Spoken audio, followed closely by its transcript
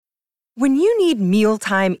When you need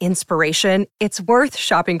mealtime inspiration, it's worth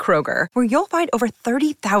shopping Kroger, where you'll find over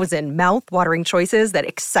 30,000 mouth-watering choices that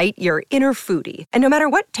excite your inner foodie. And no matter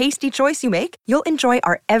what tasty choice you make, you'll enjoy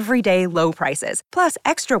our everyday low prices, plus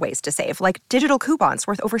extra ways to save, like digital coupons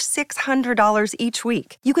worth over $600 each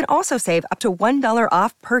week. You can also save up to $1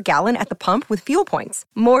 off per gallon at the pump with fuel points.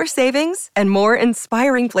 More savings and more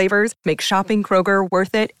inspiring flavors make shopping Kroger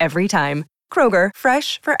worth it every time. Kroger,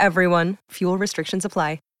 fresh for everyone. Fuel restrictions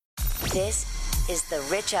apply. This is The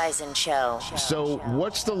Rich Eisen Show. So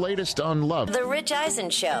what's the latest on Love? The Rich Eisen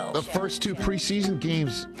Show. The first two preseason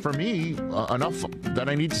games, for me, enough that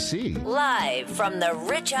I need to see. Live from The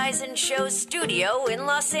Rich Eisen Show studio in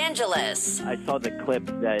Los Angeles. I saw the clip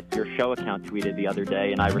that your show account tweeted the other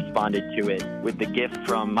day, and I responded to it with the gift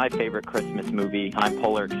from my favorite Christmas movie, I'm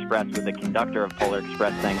Polar Express, with the conductor of Polar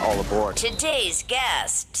Express saying, all aboard. Today's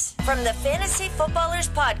guests, from the Fantasy Footballers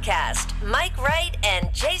Podcast, Mike Wright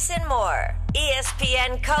and Jason Moore.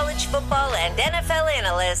 ESPN college football and NFL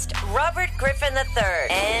analyst Robert Griffin III.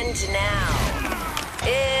 And now,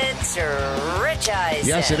 it's Rich Eisen.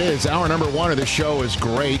 Yes, it is. Hour number one of the show is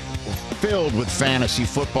great, filled with fantasy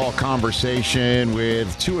football conversation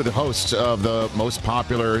with two of the hosts of the most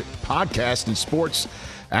popular podcast in sports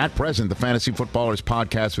at present, the Fantasy Footballers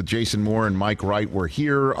Podcast with Jason Moore and Mike Wright. We're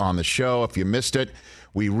here on the show. If you missed it,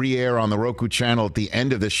 we re-air on the Roku channel at the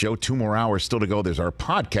end of this show. 2 more hours still to go. There's our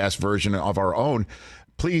podcast version of our own.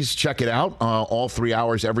 Please check it out. All 3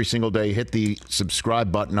 hours every single day. Hit the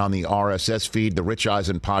subscribe button on the RSS feed, the Rich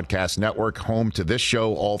Eisen Podcast Network, home to this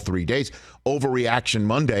show all 3 days. Overreaction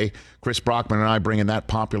Monday. Chris Brockman and I bringing that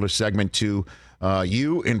popular segment to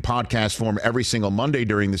you in podcast form every single Monday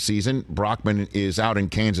during the season. Brockman is out in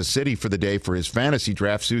Kansas City for the day for his fantasy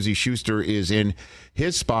draft. Susie Schuster is in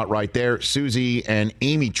his spot right there. Susie and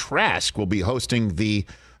Amy Trask will be hosting the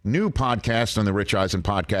new podcast on the Rich Eisen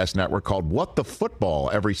Podcast Network called What the Football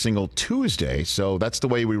every single Tuesday. So that's the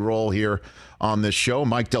way we roll here on this show.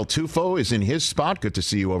 Mike Del Tufo is in his spot. Good to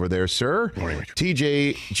see you over there, sir. Morning, Rich.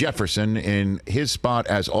 TJ Jefferson in his spot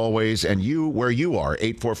as always. And you, where you are,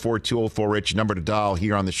 844-204-RICH, number to dial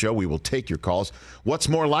here on the show. We will take your calls. What's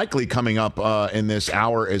more likely coming up in this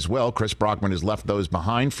hour as well? Chris Brockman has left those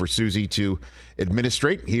behind for Susie to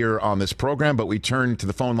administrate here on this program. But we turn to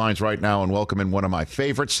the phone lines right now and welcome in one of my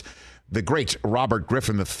favorites, the great Robert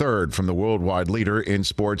Griffin III from the worldwide leader in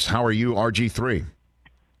sports. How are you, RG3?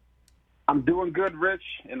 I'm doing good, Rich,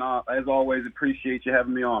 and as always, appreciate you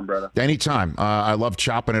having me on, brother. Anytime. I love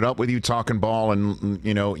chopping it up with you, talking ball, and,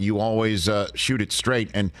 you know, you always shoot it straight.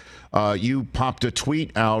 And you popped a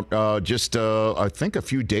tweet out just, I think, a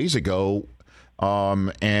few days ago,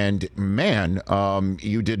 and, man,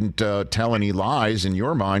 you didn't tell any lies in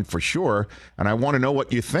your mind, for sure, and I want to know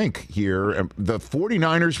what you think here. The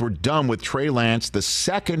 49ers were done with Trey Lance the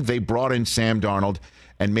second they brought in Sam Darnold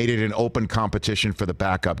and made it an open competition for the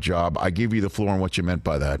backup job. I give you the floor on what you meant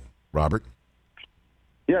by that, Robert.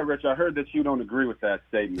 Yeah, Rich, I heard that you don't agree with that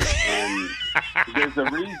statement. And there's a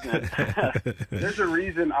reason. There's a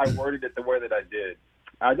reason I worded it the way that I did.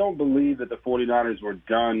 I don't believe that the 49ers were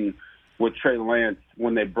done with Trey Lance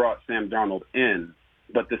when they brought Sam Darnold in.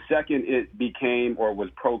 But the second it became or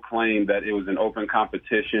was proclaimed that it was an open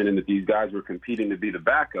competition and that these guys were competing to be the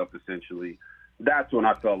backup, essentially, that's when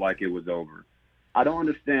I felt like it was over. I don't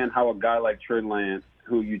understand how a guy like Trey Lance,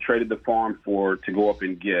 who you traded the farm for to go up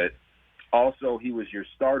and get, also he was your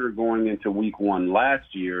starter going into week one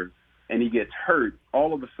last year, and he gets hurt,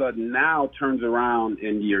 all of a sudden now turns around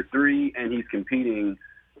in year three, and he's competing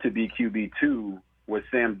to be QB2 with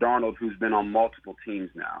Sam Darnold, who's been on multiple teams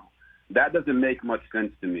now. That doesn't make much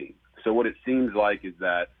sense to me. So what it seems like is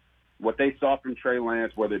that what they saw from Trey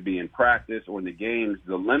Lance, whether it be in practice or in the games,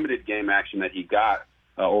 the limited game action that he got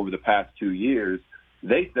over the past 2 years,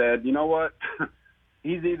 they said, you know what,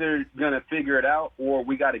 he's either going to figure it out or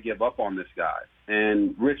we got to give up on this guy.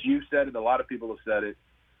 And, Rich, you said it, a lot of people have said it.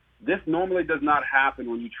 This normally does not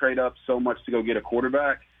happen when you trade up so much to go get a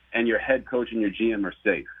quarterback and your head coach and your GM are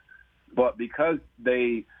safe. But because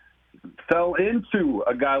they fell into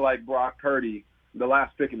a guy like Brock Purdy, the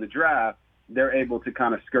last pick in the draft, they're able to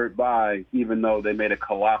kind of skirt by, even though they made a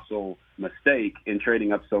colossal mistake in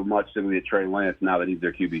trading up so much to get Trey Lance now that he's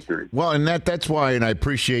their QB3. Well, and that's why, and I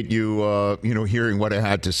appreciate you, hearing what I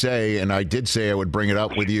had to say, and I did say I would bring it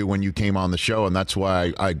up with you when you came on the show, and that's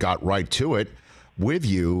why I got right to it with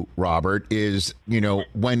you, Robert, is,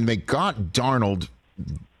 when they got Darnold,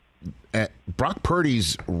 Brock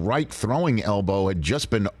Purdy's right throwing elbow had just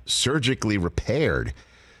been surgically repaired.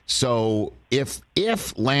 So if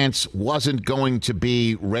Lance wasn't going to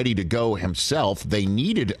be ready to go himself, they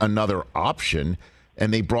needed another option.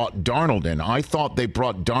 and they brought Darnold in. I thought they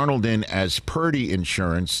brought Darnold in as Purdy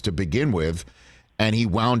insurance to begin with, and he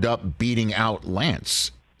wound up beating out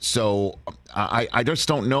Lance. So I just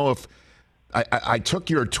don't know if I took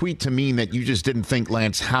your tweet to mean that you just didn't think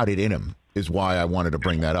Lance had it in him, is why I wanted to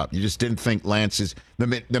bring that up. You just didn't think Lance is the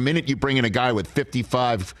minute you bring in a guy with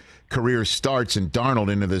 55 career starts and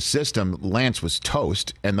Darnold into the system, Lance was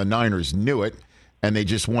toast, and the Niners knew it, and they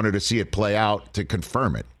just wanted to see it play out to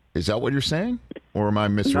confirm it. Is that what you're saying, or am I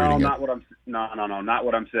misreading it? Not what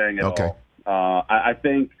I'm saying at all. I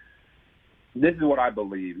think this is what I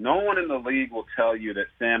believe. No one in the league will tell you that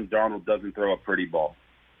Sam Darnold doesn't throw a pretty ball.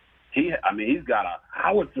 He's got a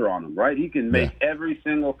howitzer on him, right? He can make every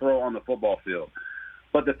single throw on the football field.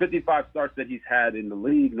 But the 55 starts that he's had in the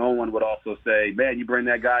league, no one would also say, man, you bring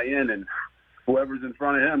that guy in and whoever's in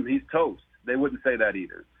front of him, he's toast. They wouldn't say that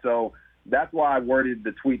either. So that's why I worded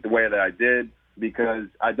the tweet the way that I did, because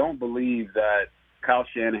I don't believe that Kyle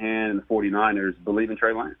Shanahan and the 49ers believe in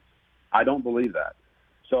Trey Lance. I don't believe that.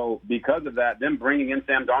 So because of that, them bringing in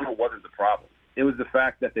Sam Darnold wasn't the problem. It was the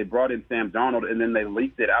fact that they brought in Sam Darnold and then they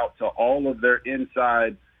leaked it out to all of their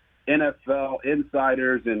inside NFL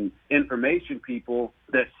insiders and information people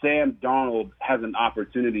that Sam Darnold has an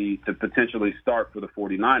opportunity to potentially start for the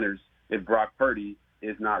 49ers if Brock Purdy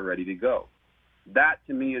is not ready to go. That,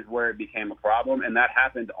 to me, is where it became a problem, and that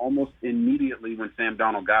happened almost immediately when Sam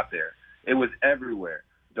Darnold got there. It was everywhere.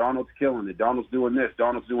 Darnold's killing it. Darnold's doing this.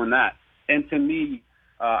 Darnold's doing that. And to me,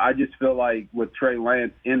 I just feel like with Trey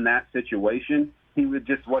Lance in that situation, he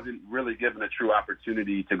just wasn't really given a true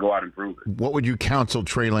opportunity to go out and prove it. What would you counsel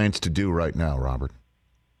Trey Lance to do right now, Robert?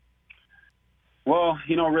 Well,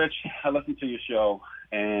 Rich, I listen to your show,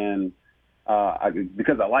 and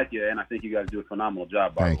because I like you, and I think you guys do a phenomenal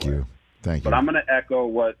job, by the way. Thank you. But I'm going to echo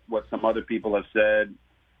what some other people have said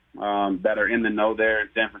that are in the know there in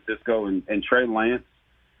San Francisco, and Trey Lance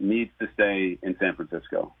needs to stay in San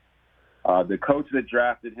Francisco. The coach that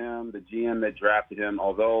drafted him, the GM that drafted him,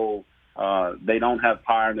 although they don't have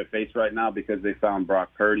pie on their face right now because they found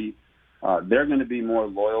Brock Purdy, they're going to be more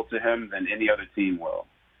loyal to him than any other team will.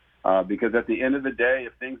 Because at the end of the day,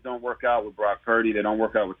 if things don't work out with Brock Purdy, they don't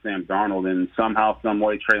work out with Sam Darnold, and somehow, some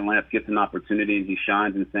way, Trey Lance gets an opportunity and he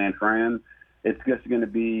shines in San Fran, it's just going to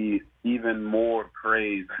be even more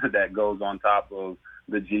praise that goes on top of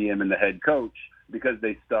the GM and the head coach because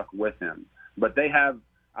they stuck with him. But they have,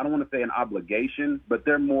 I don't want to say an obligation, but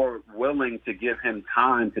they're more willing to give him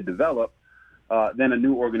time to develop than a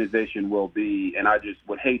new organization will be. And I just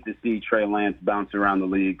would hate to see Trey Lance bounce around the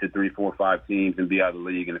league to 3, 4, 5 teams and be out of the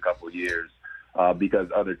league in a couple of years because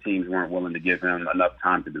other teams weren't willing to give him enough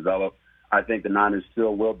time to develop. I think the Niners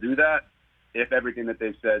still will do that if everything that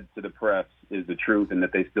they've said to the press is the truth and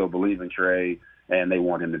that they still believe in Trey and they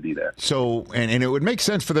want him to be there. So, and it would make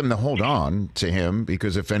sense for them to hold on to him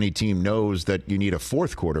because if any team knows that you need a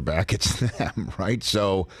fourth quarterback, it's them, right?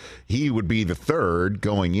 So he would be the third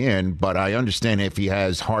going in, but I understand if he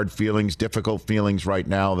has hard feelings, difficult feelings right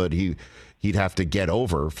now that he'd have to get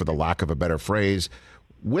over, for the lack of a better phrase.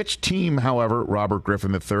 Which team, however, Robert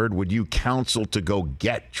Griffin III, would you counsel to go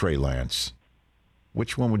get Trey Lance?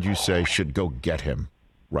 Which one would you say should go get him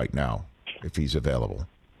right now if he's available?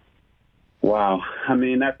 Wow. I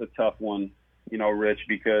mean, that's a tough one, Rich,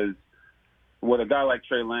 because with a guy like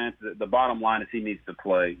Trey Lance, the bottom line is he needs to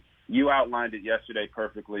play. You outlined it yesterday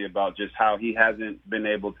perfectly about just how he hasn't been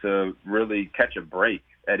able to really catch a break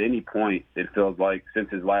at any point, it feels like, since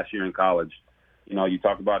his last year in college. You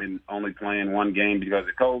talk about him only playing one game because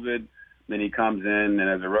of COVID. Then he comes in, and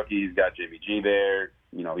as a rookie, he's got Jimmy G there.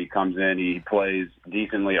 He comes in, he plays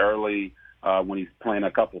decently early when he's playing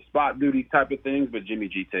a couple spot duty type of things, but Jimmy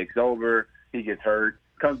G takes over. He gets hurt,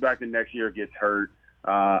 comes back the next year, gets hurt.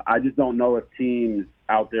 I just don't know if teams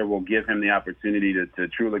out there will give him the opportunity to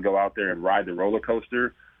truly go out there and ride the roller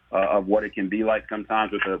coaster of what it can be like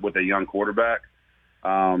sometimes with a young quarterback.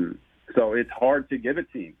 So it's hard to give a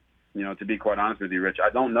team, to be quite honest with you, Rich. I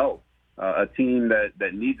don't know. A team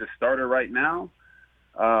that needs a starter right now,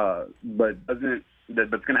 but that's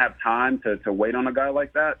going to have time to wait on a guy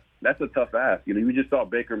like that, that's a tough ask. We just saw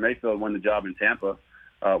Baker Mayfield win the job in Tampa.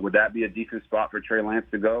 Would that be a decent spot for Trey Lance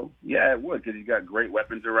to go? Yeah, it would, because he's got great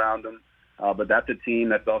weapons around him. But that's a team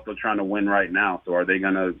that's also trying to win right now. So are they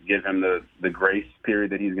going to give him the grace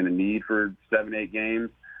period that he's going to need for 7-8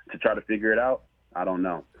 games to try to figure it out? I don't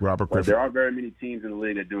know. Robert Griffin. There are very many teams in the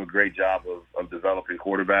league that do a great job of developing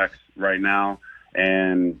quarterbacks right now.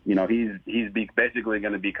 And, he's basically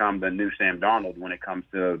going to become the new Sam Darnold when it comes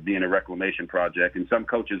to being a reclamation project. And some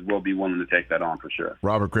coaches will be willing to take that on for sure.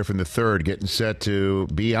 Robert Griffin III getting set to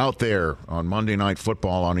be out there on Monday Night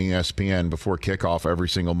Football on ESPN before kickoff every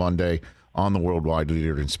single Monday on the worldwide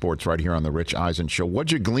leader in sports right here on the Rich Eisen Show.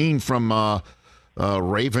 What'd you glean from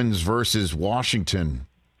Ravens versus Washington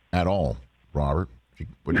at all, Robert?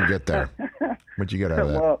 What'd you get there? What'd you get out of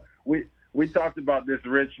that? Well, we talked about this,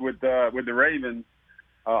 Rich, with the Ravens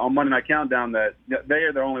on Monday Night Countdown, that they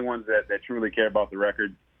are the only ones that truly care about the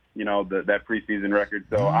record, that preseason record.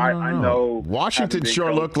 So I know Washington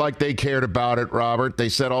sure looked like they cared about it, Robert. They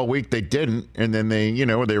said all week they didn't, and then they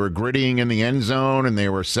were grittying in the end zone and they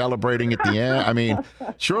were celebrating at the end. I mean,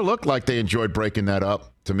 sure looked like they enjoyed breaking that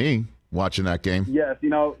up to me. Watching that game. Yes,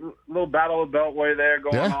 little battle of Beltway there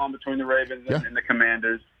going on between the Ravens and the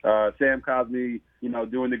Commanders. Sam Cosmi,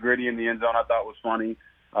 doing the gritty in the end zone, I thought was funny.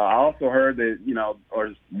 I also heard that,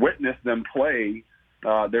 or witnessed them play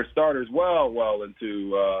their starters well into,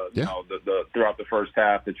 the throughout the first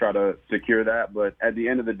half to try to secure that. But at the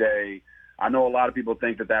end of the day, I know a lot of people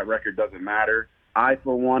think that record doesn't matter. I,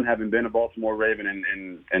 for one, having been a Baltimore Raven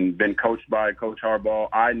and been coached by Coach Harbaugh,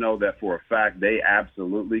 I know that for a fact they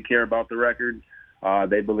absolutely care about the record.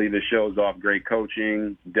 They believe it shows off great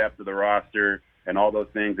coaching, depth of the roster, and all those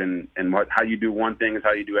things. And how you do one thing is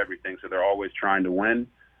how you do everything. So they're always trying to win.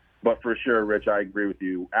 But for sure, Rich, I agree with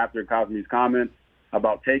you. After Cosmi's comments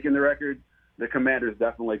about taking the record, the Commanders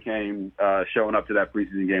definitely came showing up to that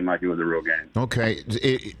preseason game like it was a real game. Okay,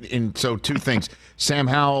 and so two things. Sam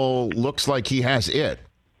Howell looks like he has it.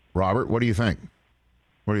 Robert, what do you think?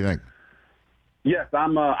 Yes, I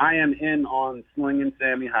am in on slinging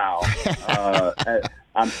Sammy Howell.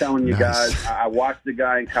 I'm telling you guys, I watched the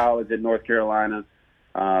guy in college at North Carolina.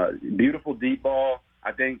 Beautiful deep ball.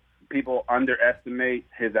 I think people underestimate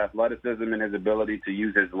his athleticism and his ability to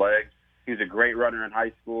use his legs. He was a great runner in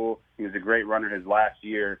high school. He was a great runner his last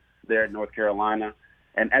year there at North Carolina.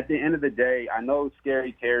 And at the end of the day, I know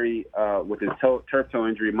Scary Terry with his turf toe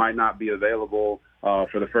injury might not be available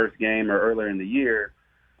for the first game or earlier in the year.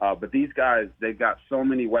 But these guys, they've got so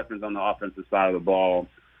many weapons on the offensive side of the ball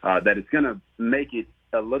that it's going to make it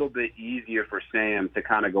a little bit easier for Sam to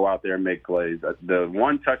kind of go out there and make plays. The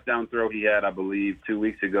one touchdown throw he had, I believe, 2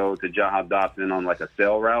 weeks ago to Jaha Dotson on like a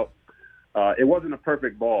sail route, it wasn't a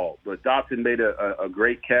perfect ball, but Dotson made a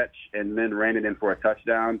great catch and then ran it in for a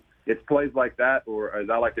touchdown. It's plays like that, or as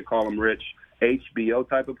I like to call them, Rich, HBO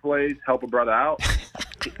type of plays, help a brother out.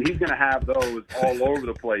 He's going to have those all over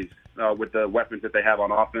the place with the weapons that they have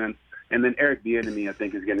on offense. And then Eric Bieniemy, I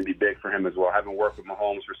think, is going to be big for him as well. Having worked with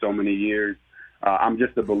Mahomes for so many years, I'm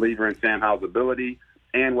just a believer in Sam Howell's ability.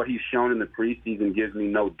 And what he's shown in the preseason gives me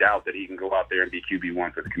no doubt that he can go out there and be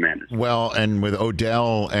QB1 for the Commanders. Well, and with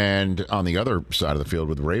Odell and on the other side of the field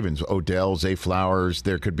with the Ravens, Odell, Zay Flowers,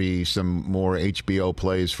 there could be some more HBO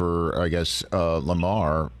plays for, I guess,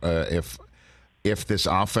 Lamar if this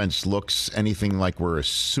offense looks anything like we're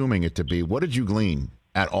assuming it to be. What did you glean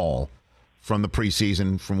at all from the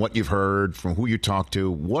preseason, from what you've heard, from who you talked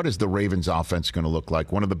to? What is the Ravens offense going to look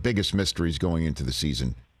like? One of the biggest mysteries going into the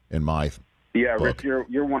season in my Yeah, book. Rick,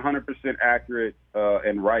 you're 100% accurate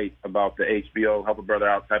and right about the HBO help a brother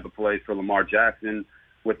out type of plays for Lamar Jackson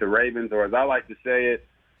with the Ravens, or as I like to say it,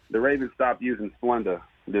 the Ravens stopped using Splenda.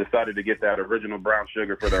 They decided to get that original brown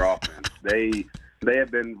sugar for their offense. They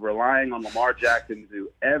have been relying on Lamar Jackson to do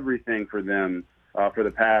everything for them for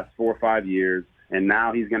the past 4 or 5 years, and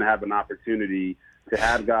now he's going to have an opportunity to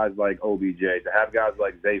have guys like OBJ, to have guys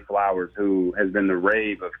like Zay Flowers, who has been the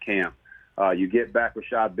rave of camp. You get back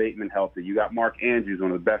Rashad Bateman healthy. You got Mark Andrews,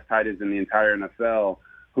 one of the best tight ends in the entire NFL,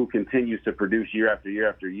 who continues to produce year after year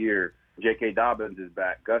after year. J.K. Dobbins is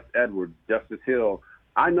back. Gus Edwards, Justice Hill.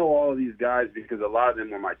 I know all of these guys because a lot of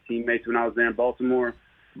them were my teammates when I was there in Baltimore,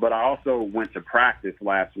 but I also went to practice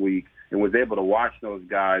last week and was able to watch those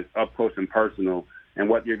guys up close and personal. And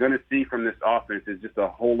what you're going to see from this offense is just a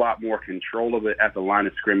whole lot more control of it at the line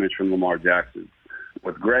of scrimmage from Lamar Jackson.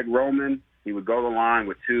 With Greg Roman, he would go to the line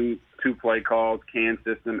with two play calls, can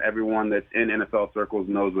system. Everyone that's in NFL circles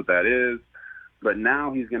knows what that is. But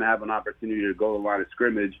now he's going to have an opportunity to go to the line of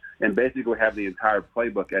scrimmage and basically have the entire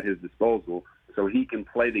playbook at his disposal so he can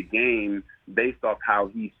play the game based off how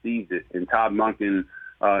he sees it. And Todd Monken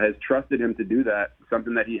has trusted him to do that,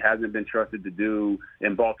 something that he hasn't been trusted to do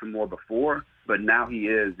in Baltimore before, but now he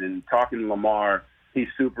is. And talking to Lamar, he's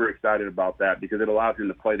super excited about that because it allows him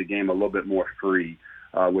to play the game a little bit more free,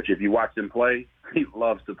 which if you watch him play, he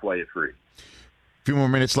loves to play it free. A few more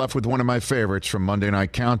minutes left with one of my favorites from Monday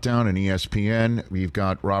Night Countdown and ESPN. We've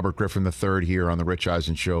got Robert Griffin III here on the Rich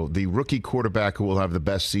Eisen Show. The rookie quarterback who will have the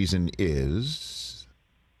best season is?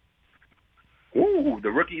 Ooh,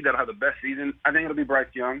 the rookie that'll have the best season, I think it'll be Bryce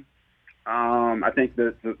Young. I think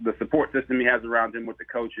the support system he has around him with the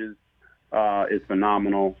coaches is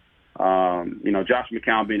phenomenal. Josh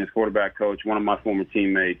McCown being his quarterback coach, one of my former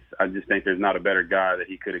teammates, I just think there's not a better guy that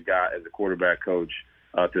he could have got as a quarterback coach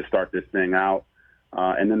to start this thing out.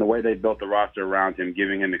 And then the way they built the roster around him,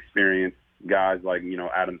 giving him experience, guys like,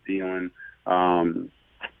 Adam Thielen,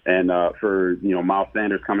 and for Miles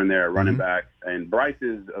Sanders coming there at running back, and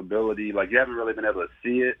Bryce's ability, like you haven't really been able to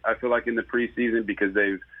see it, I feel like, in the preseason because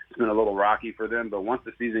it's been a little rocky for them. But once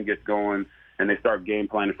the season gets going and they start game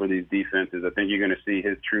planning for these defenses, I think you're going to see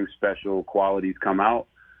his true special qualities come out.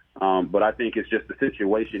 But I think it's just the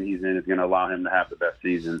situation he's in is going to allow him to have the best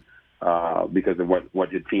season because of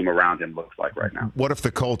what his team around him looks like right now. What if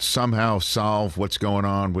the Colts somehow solve what's going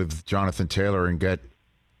on with Jonathan Taylor and get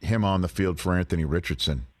him on the field for Anthony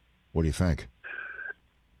Richardson? What do you think?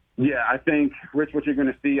 Yeah, I think, Rich, what you're going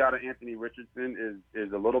to see out of Anthony Richardson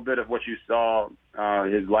is a little bit of what you saw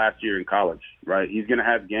his last year in college, right? He's going to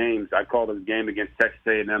have games. I called his game against Texas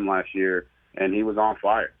A&M last year, and he was on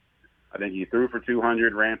fire. I think he threw for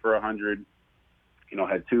 200, ran for 100,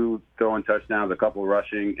 had 2 throwing touchdowns, a couple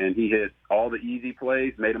rushing, and he hit all the easy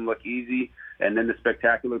plays, made them look easy, and then the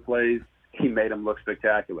spectacular plays, he made them look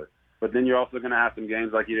spectacular. But then you're also going to have some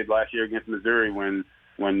games like he did last year against Missouri when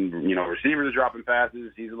receivers are dropping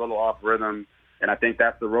passes, he's a little off rhythm, and I think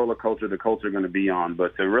that's the roller coaster the Colts are going to be on.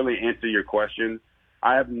 But to really answer your question,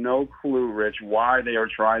 I have no clue, Rich, why they are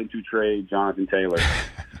trying to trade Jonathan Taylor.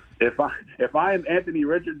 If I am Anthony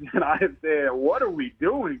Richardson, I have said, what are we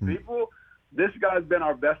doing, people? This guy's been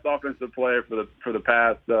our best offensive player for the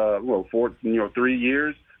past 3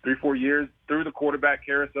 years, 3-4 years through the quarterback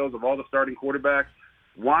carousels of all the starting quarterbacks.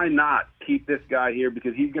 Why not keep this guy here?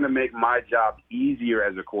 Because he's going to make my job easier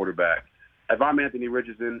as a quarterback. If I'm Anthony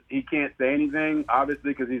Richardson, he can't say anything,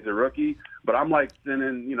 obviously, because he's a rookie. But I'm like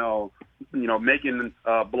sending, making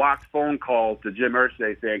blocked phone calls to Jim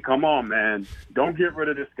Irsay saying, "Come on, man, don't get rid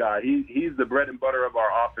of this guy. He's the bread and butter of our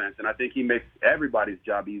offense, and I think he makes everybody's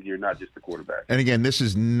job easier, not just the quarterback." And again, this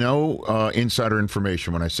is no insider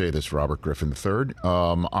information when I say this, Robert Griffin III.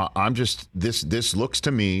 I'm just this looks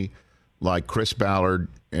to me like Chris Ballard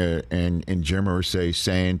and Jim Irsay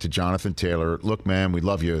saying to Jonathan Taylor, "Look, man, we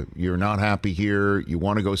love you. You're not happy here. You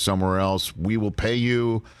want to go somewhere else. We will pay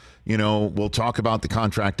you. We'll talk about the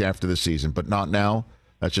contract after the season, but not now.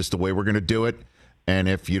 That's just the way we're going to do it. And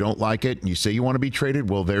if you don't like it and you say you want to be traded,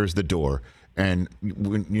 well, there's the door." And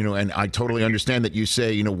and I totally understand that you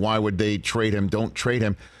say, why would they trade him? Don't trade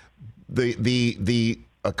him. The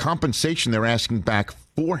compensation they're asking back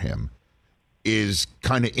for him is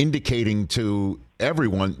kind of indicating to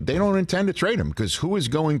everyone they don't intend to trade him, because who is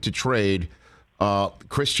going to trade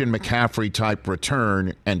Christian McCaffrey type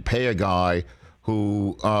return and pay a guy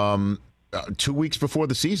who 2 weeks before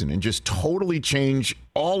the season and just totally change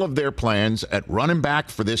all of their plans at running back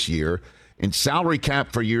for this year in salary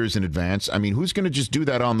cap for years in advance? I mean, who's going to just do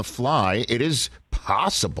that on the fly? It is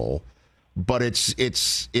possible, but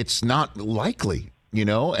it's not likely,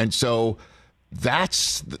 and so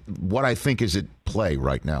that's what I think is at play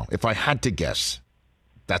right now. If I had to guess,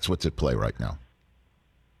 that's what's at play right now.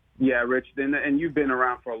 Yeah, Rich, and you've been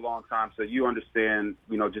around for a long time, so you understand,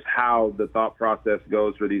 just how the thought process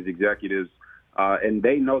goes for these executives. And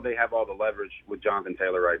they know they have all the leverage with Jonathan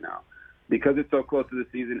Taylor right now. Because it's so close to the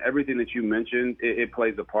season, everything that you mentioned, it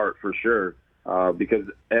plays a part for sure. Because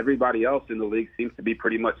everybody else in the league seems to be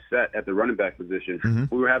pretty much set at the running back position. Mm-hmm.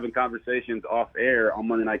 We were having conversations off air on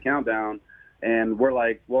Monday Night Countdown, and we're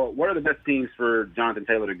like, well, what are the best teams for Jonathan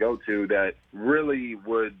Taylor to go to that really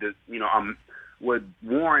would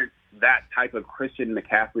warrant that type of Christian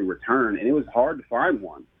McCaffrey return? And it was hard to find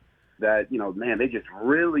one that, they just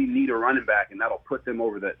really need a running back, and that'll put them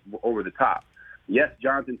over the top. Yes,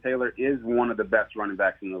 Jonathan Taylor is one of the best running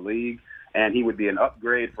backs in the league, and he would be an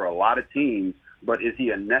upgrade for a lot of teams, but is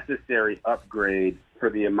he a necessary upgrade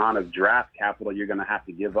for the amount of draft capital you're going to have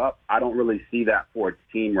to give up? I don't really see that for a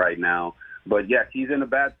team right now. But, yes, he's in a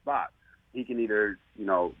bad spot. He can either,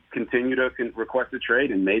 continue to request a trade,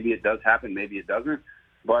 and maybe it does happen, maybe it doesn't.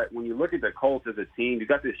 But when you look at the Colts as a team, you've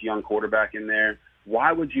got this young quarterback in there.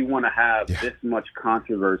 Why would you want to have this much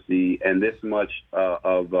controversy and this much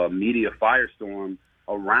of a media firestorm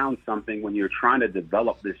around something when you're trying to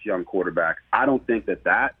develop this young quarterback? I don't think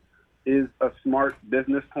that is a smart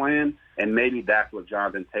business plan, and maybe that's what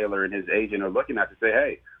Jonathan Taylor and his agent are looking at to say,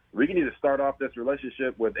 hey, we can either start off this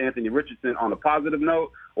relationship with Anthony Richardson on a positive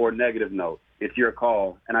note or a negative note. It's your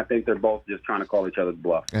call, and I think they're both just trying to call each other's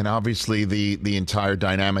bluff. And obviously the entire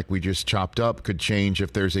dynamic we just chopped up could change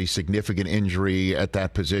if there's a significant injury at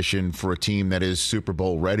that position for a team that is Super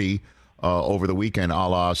Bowl ready over the weekend, a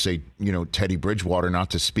la, say, Teddy Bridgewater,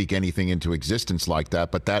 not to speak anything into existence like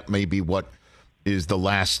that, but that may be what is the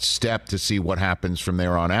last step to see what happens from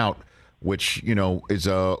there on out, which, is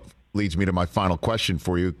leads me to my final question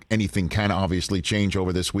for you. Anything can obviously change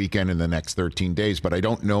over this weekend in the next 13 days, but I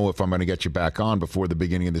don't know if I'm going to get you back on before the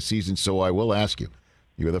beginning of the season, so I will ask you.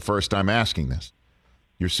 You're the first time asking this.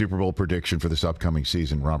 Your Super Bowl prediction for this upcoming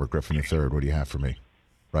season, Robert Griffin III. What do you have for me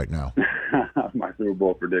right now? My Super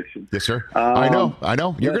Bowl prediction. Yes, sir. I know.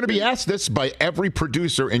 You're going to be asked this by every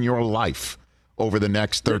producer in your life over the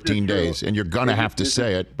next 13 days, and you're going to have to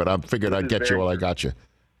say it, but I figured I'd get you while I got you.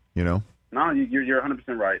 No, you're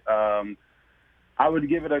 100% right. I would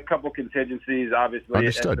give it a couple contingencies. Obviously,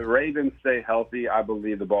 Understood. If the Ravens stay healthy, I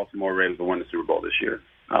believe the Baltimore Ravens will win the Super Bowl this year.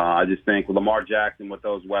 I just think with Lamar Jackson, with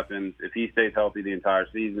those weapons, if he stays healthy the entire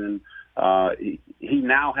season, he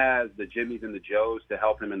now has the Jimmies and the Joes to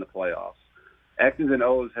help him in the playoffs. X's and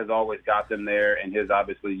O's has always got them there, and his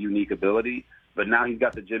obviously unique ability. But now he's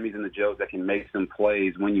got the Jimmies and the Joes that can make some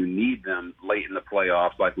plays when you need them late in the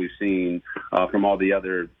playoffs, like we've seen from all the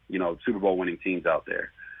other, Super Bowl winning teams out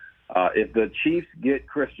there. If the Chiefs get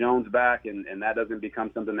Chris Jones back and that doesn't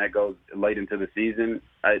become something that goes late into the season,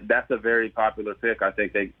 that's a very popular pick. I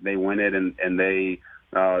think they win it and they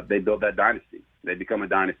build that dynasty. They become a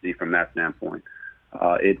dynasty from that standpoint.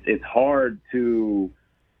 It's hard to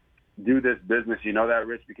do this business, that,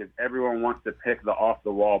 Rich, because everyone wants to pick the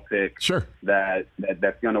off-the-wall pick Sure.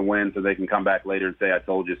 that's going to win so they can come back later and say, I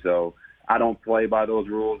told you so. I don't play by those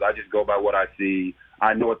rules. I just go by what I see.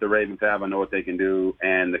 I know what the Ravens have. I know what they can do.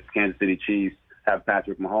 And the Kansas City Chiefs have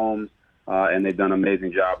Patrick Mahomes, and they've done an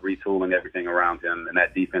amazing job retooling everything around him, and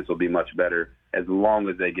that defense will be much better as long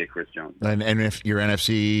as they get Chris Jones. And if your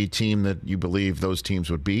NFC team that you believe those teams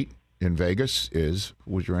would beat in Vegas who's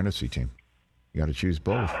your NFC team? You got to choose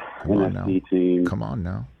both. Come on now. Team. Come on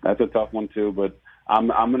now. That's a tough one too, but I'm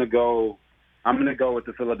gonna go with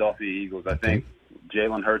the Philadelphia Eagles. I think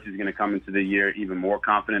Jalen Hurts is gonna come into the year even more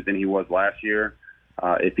confident than he was last year.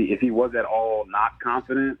 If he was at all not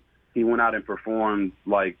confident, he went out and performed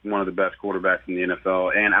like one of the best quarterbacks in the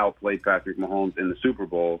NFL and outplayed Patrick Mahomes in the Super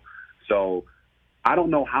Bowl. So I don't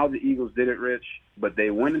know how the Eagles did it, Rich, but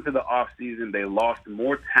they went into the offseason. They lost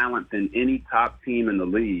more talent than any top team in the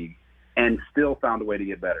league and still found a way to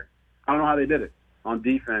get better. I don't know how they did it on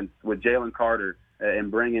defense with Jalen Carter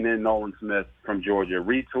and bringing in Nolan Smith from Georgia,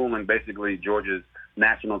 retooling basically Georgia's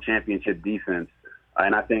national championship defense.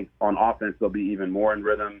 And I think on offense, they'll be even more in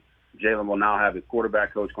rhythm. Jalen will now have his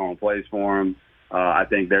quarterback coach calling plays for him. I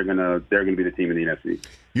think they're gonna be the team in the NFC.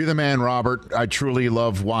 You're the man, Robert. I truly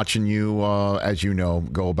love watching you, as you know,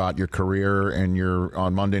 go about your career, and you're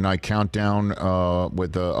on Monday Night Countdown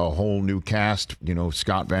with a whole new cast.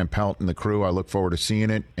 Scott Van Pelt and the crew. I look forward to seeing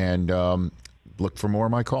it, and look for more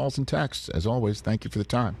of my calls and texts. As always, thank you for the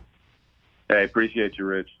time. Hey, appreciate you,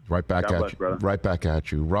 Rich. Right back God at bless, you. brother. Right back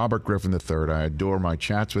at you. Robert Griffin III. I adore my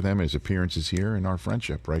chats with him, his appearances here, and our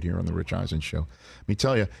friendship right here on the Rich Eisen Show. Let me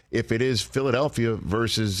tell you, if it is Philadelphia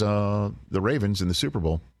versus the Ravens in the Super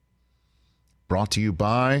Bowl, brought to you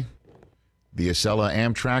by the Acela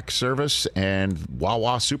Amtrak service and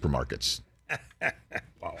Wawa supermarkets.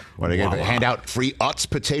 Wow. What, are they going to hand out free Utz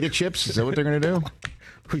potato chips? Is that what they're going to do?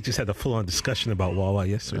 We just had a full-on discussion about Wawa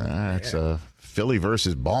yesterday. It's Philly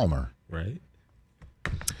versus Balmer. Right.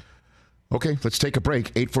 Okay, let's take a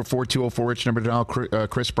break. 844-204-RICH, number to dial.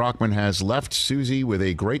 Chris Brockman has left Susie with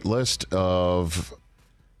a great list of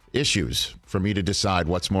issues for me to decide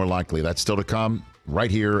what's more likely. That's still to come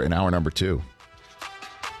right here in hour number 2.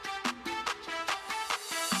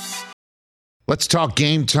 Let's talk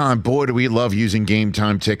Game Time. Boy, do we love using Game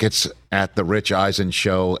Time tickets at the Rich Eisen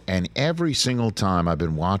Show. And every single time I've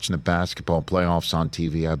been watching the basketball playoffs on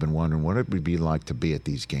TV, I've been wondering what it would be like to be at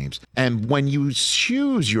these games. And when you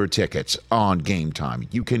choose your tickets on Game Time,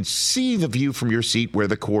 you can see the view from your seat where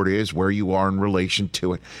the court is, where you are in relation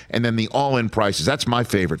to it. And then the all-in prices. That's my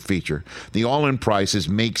favorite feature. The all-in prices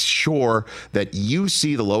makes sure that you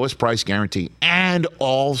see the lowest price guarantee and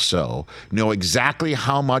also know exactly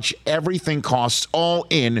how much everything costs all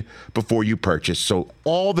in before you purchase. So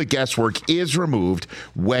all the guesswork is removed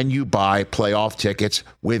when you buy playoff tickets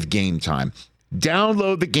with Game Time.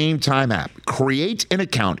 Download the Game Time app, create an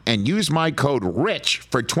account, and use my code RICH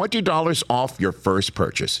for $20 off your first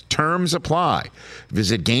purchase. Terms apply.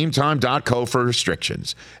 Visit GameTime.co for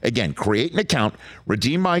restrictions. Again, create an account,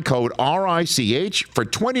 redeem my code RICH for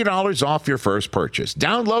 $20 off your first purchase.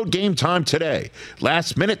 Download Game Time today.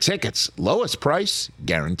 Last minute tickets, lowest price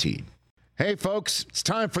guaranteed. Hey, folks, it's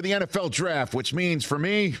time for the NFL Draft, which means for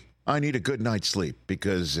me, I need a good night's sleep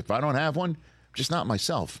because if I don't have one, I'm just not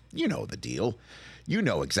myself. You know the deal. You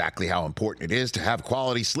know exactly how important it is to have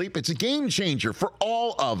quality sleep. It's a game changer for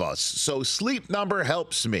all of us. So Sleep Number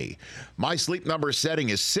helps me. My Sleep Number setting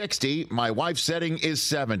is 60. My wife's setting is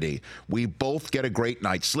 70. We both get a great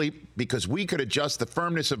night's sleep because we could adjust the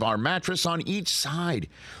firmness of our mattress on each side.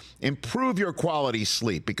 Improve your quality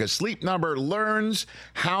sleep because Sleep Number learns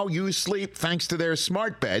how you sleep thanks to their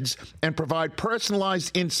smart beds and provide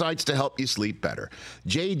personalized insights to help you sleep better.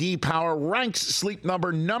 J.D. Power ranks Sleep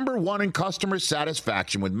Number #1 in customer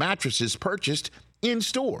satisfaction with mattresses purchased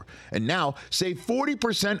in-store. And now, save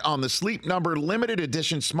 40% on the Sleep Number limited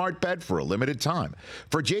edition smart bed for a limited time.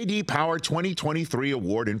 For J.D. Power 2023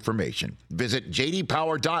 award information, visit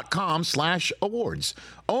jdpower.com/awards.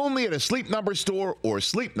 Only at a Sleep Number store or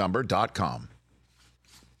sleepnumber.com.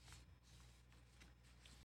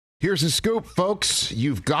 Here's a scoop, folks.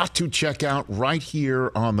 You've got to check out right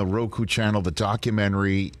here on the Roku channel the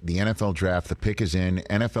documentary, The NFL Draft. The pick is in.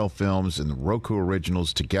 NFL Films and the Roku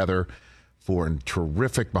Originals together for a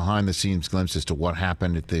terrific behind-the-scenes glimpse as to what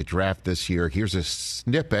happened at the draft this year. Here's a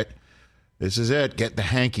snippet. This is it. Get the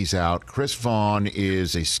hankies out. Chris Vaughn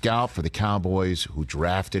is a scout for the Cowboys who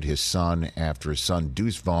drafted his son after his son,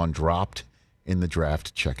 Deuce Vaughn, dropped in the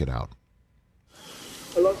draft. Check it out.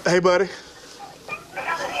 Hello? Hey, buddy.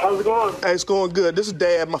 How's it going? Hey, it's going good. This is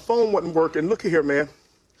Dad. My phone wasn't working. Look at here, man.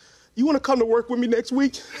 You want to come to work with me next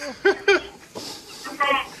week?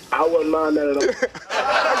 I wouldn't mind that at all.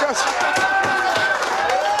 I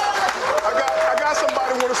got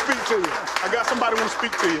somebody want to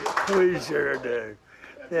speak to you. We sure do.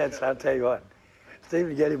 Yes, I'll tell you what.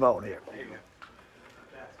 Stephen, get him on here.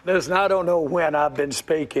 Listen, I don't know when I've been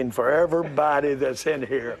speaking for everybody that's in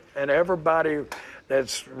here and everybody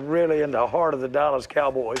that's really in the heart of the Dallas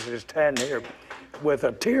Cowboys is standing here with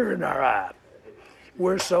a tear in our eye.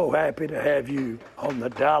 We're so happy to have you on the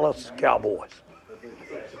Dallas Cowboys.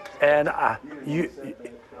 And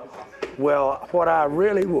what I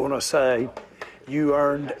really want to say, you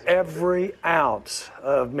earned every ounce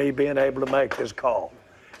of me being able to make this call.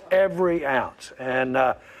 Every ounce. And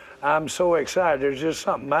I'm so excited. There's just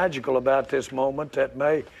something magical about this moment that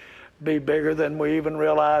may be bigger than we even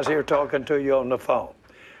realize here talking to you on the phone.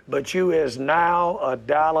 But you is now a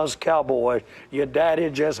Dallas Cowboy. Your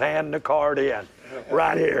daddy just handed the card in.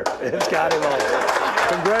 Right here. It's got him on.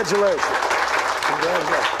 Congratulations.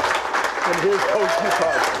 Congratulations. And here's Coach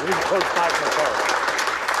McCarthy. Here's Coach Mike McCarthy.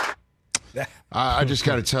 I just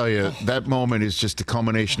got to tell you, that moment is just a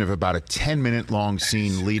culmination of about a 10-minute long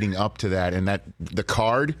scene leading up to that. And that the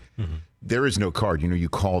card, there is no card. You know, you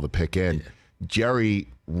call the pick in. Yeah. Jerry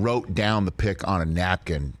wrote down the pick on a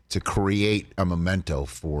napkin to create a memento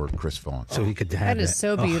for Chris Vaughn. So he could have that. Is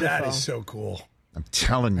so beautiful. That is so cool. I'm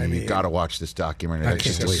telling you, you've got to watch this documentary. That's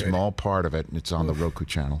just a small part of it, and it's on the Roku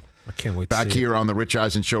channel. I can't wait. Back here on the Rich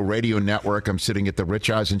Eisen Show Radio Network, I'm sitting at the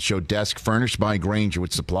Rich Eisen Show desk, furnished by Grainger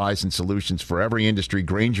with supplies and solutions for every industry.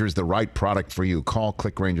 Grainger is the right product for you. Call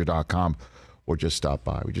clickgrainger.com or just stop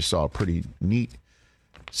by. We just saw a pretty neat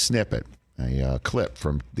snippet, a clip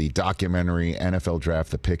from the documentary NFL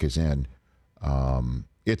Draft. The pick is in.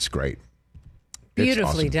 It's great.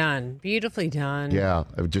 Beautifully done. Beautifully done. Yeah,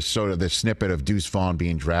 just sort of the snippet of Deuce Vaughn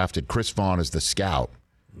being drafted. Chris Vaughn is the scout.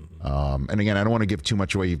 And again, I don't want to give too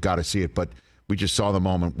much away. You've got to see it. But we just saw the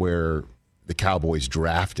moment where the Cowboys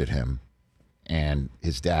drafted him, and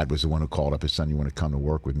his dad was the one who called up his son, "You want to come to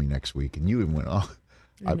work with me next week?" And you even went, "Oh,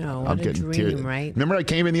 I'm getting dream, tears." Right? Remember, I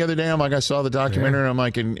came in the other day. I'm like, I saw the documentary, and I'm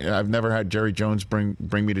like, and I've never had Jerry Jones bring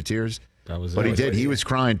me to tears. But he did. He was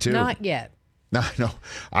crying too. Not yet. No,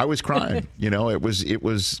 I was crying. It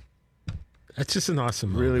was. That's just an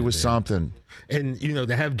awesome moment. Really was something. And,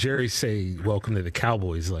 to have Jerry say, "Welcome to the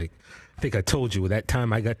Cowboys," like, I think I told you, that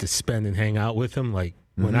time I got to spend and hang out with him, like,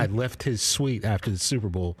 when I left his suite after the Super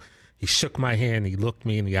Bowl, he shook my hand, he looked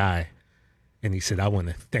me in the eye, and he said, "I want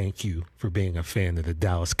to thank you for being a fan of the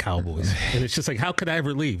Dallas Cowboys." And it's just like, how could I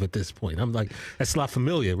ever leave at this point? I'm like, that's La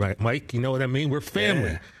Familia, right, Mike? You know what I mean? We're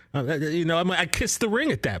family. Yeah. I kissed the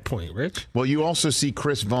ring at that point, Rich. Well, you also see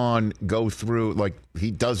Chris Vaughn go through, like,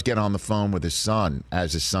 he does get on the phone with his son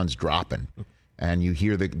as his son's dropping. And you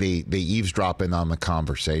hear they eavesdrop in on the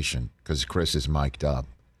conversation because Chris is mic'd up.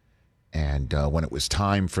 And when it was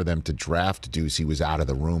time for them to draft Deuce, he was out of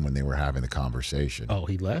the room when they were having the conversation. Oh,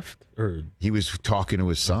 he left? Or he was talking to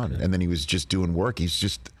his son, and then he was just doing work. He's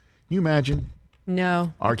just, can you imagine?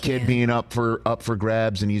 No. Our kid being up for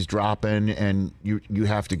grabs, and he's dropping, and you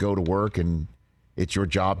have to go to work, and it's your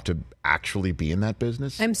job to actually be in that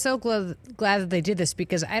business. I'm so glad that they did this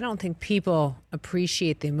because I don't think people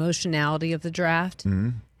appreciate the emotionality of the draft. Mm-hmm.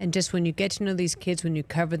 And just when you get to know these kids, when you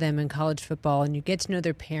cover them in college football, and you get to know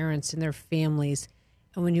their parents and their families,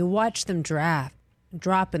 and when you watch them draft,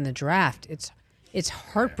 drop in the draft, it's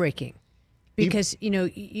heartbreaking because,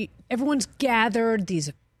 everyone's gathered,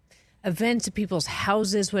 these events at people's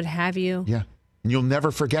houses, what have you. Yeah. And you'll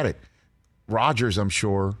never forget it. Rodgers, I'm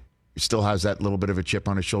sure, still has that little bit of a chip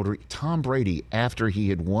on his shoulder. Tom Brady, after he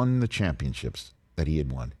had won the championships that he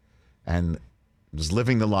had won and was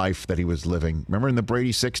living the life that he was living. Remember in the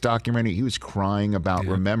Brady 6 documentary, he was crying about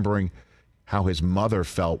remembering how his mother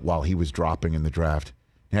felt while he was dropping in the draft.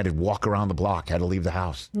 He had to walk around the block, had to leave the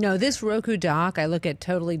house. No, this Roku doc I look at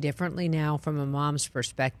totally differently now from a mom's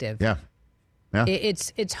perspective. Yeah. Yeah.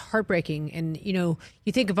 It's heartbreaking. And, you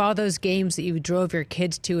think of all those games that you drove your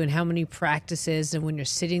kids to and how many practices, and when you're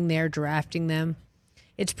sitting there drafting them,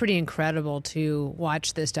 it's pretty incredible to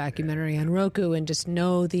watch this documentary on Roku and just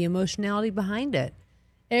know the emotionality behind it.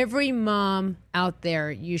 Every mom out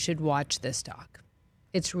there, you should watch this doc.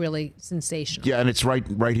 It's really sensational. Yeah, and it's right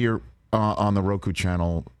here on the Roku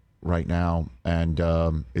channel right now, and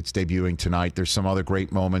it's debuting tonight. There's some other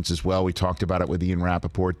great moments as well. We talked about it with Ian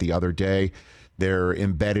Rappaport the other day. They're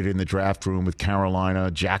embedded in the draft room with Carolina,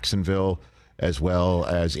 Jacksonville, as well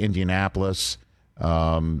as Indianapolis.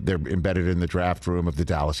 They're embedded in the draft room of the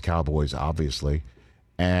Dallas Cowboys, obviously.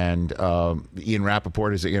 And Ian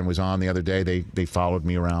Rappaport, was on the other day. They followed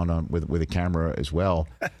me around with a camera as well.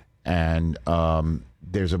 And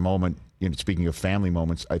there's a moment, speaking of family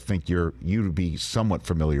moments, I think you'd be somewhat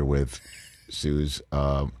familiar with, Suze,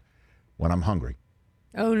 when I'm hungry.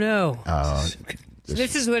 Oh, no. So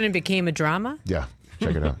this is when it became a drama? Yeah,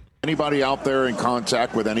 check it out. Anybody out there in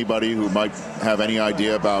contact with anybody who might have any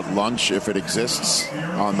idea about lunch, if it exists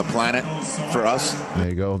on the planet for us? There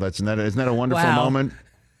you go. Isn't that a wonderful moment?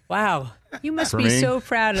 Wow. You must be so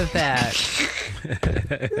proud of that.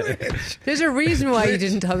 There's a reason why you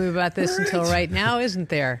didn't tell me about this until right now, isn't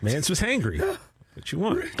there? Mance was hangry. What you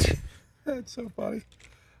want? That's so funny.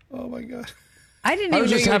 Oh, my God. I didn't even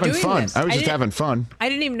know you were doing this. I was just having fun. I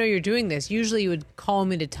didn't even know you were doing this. Usually you would call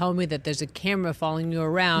me to tell me that there's a camera following you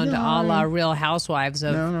around, a la Real Housewives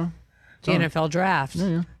of the NFL draft.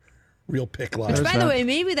 Yeah. Real pick line. Which, by the way,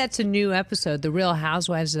 maybe that's a new episode, The Real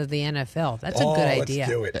Housewives of the NFL. That's a good idea.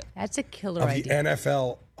 Let's do it. That's a killer idea. The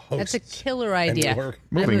NFL hosts. That's a killer idea.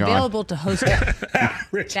 Moving I'm available to host it.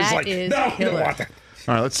 Rich that is like, is no, killer.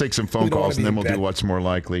 All right, let's take some phone calls, and then we'll do what's more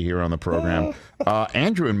likely here on the program.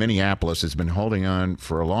 Andrew in Minneapolis has been holding on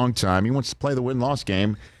for a long time. He wants to play the win-loss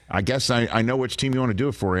game. I guess I know which team you want to do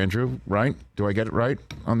it for, Andrew, right? Do I get it right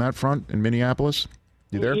on that front in Minneapolis?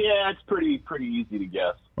 You there? Yeah, it's pretty easy to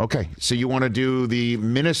guess. Okay, so you want to do the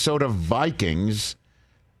Minnesota Vikings.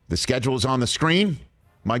 The schedule is on the screen.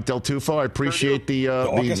 Mike Del Tufo, I appreciate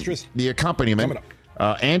the accompaniment.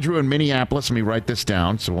 Andrew in Minneapolis, let me write this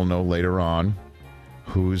down so we'll know later on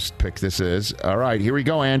whose pick this is. All right, here we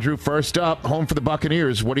go, Andrew. First up, home for the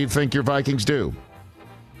Buccaneers. What do you think your Vikings do?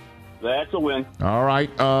 That's a win. All right.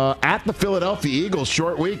 At the Philadelphia Eagles,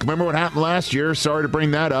 short week. Remember what happened last year? Sorry to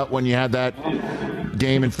bring that up when you had that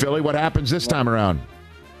game in Philly. What happens this time around?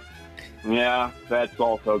 Yeah, that's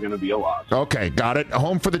also going to be a loss. Okay, got it.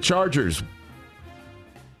 Home for the Chargers.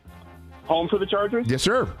 Home for the Chargers? Yes,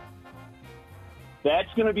 sir.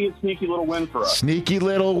 That's going to be a sneaky little win for us. Sneaky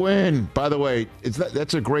little win. By the way,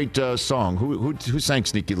 that's a great song. Who sang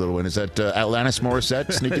Sneaky Little Win? Is that Alanis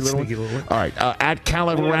Morissette? Sneaky Little Win? All right. At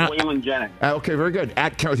Carolina. Waylon Jennings. Okay, very good.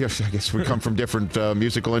 Yes, I guess we come from different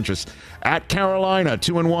musical interests. At Carolina,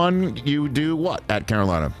 2-1. You do what at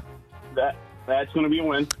Carolina? That's going to be a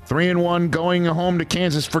win. 3-1 going home to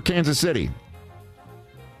Kansas for Kansas City.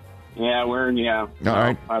 Yeah, All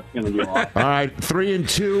right. That's going to be a lot. All right.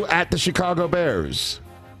 3-2 at the Chicago Bears.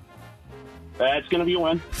 That's going to be a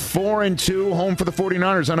win. 4-2 home for the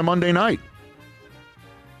 49ers on a Monday night.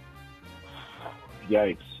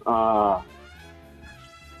 Yikes.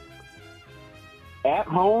 At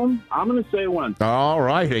home, I'm going to say a win. All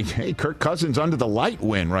right. Hey, Kirk Cousins under the light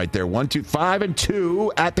win right there.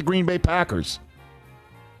 5-2 at the Green Bay Packers.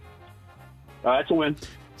 That's a win.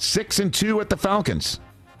 6-2 at the Falcons.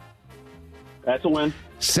 That's a win.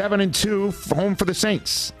 7-2 home for the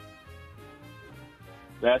Saints.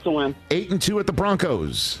 That's a win. 8-2 at the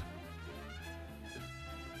Broncos.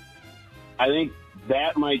 I think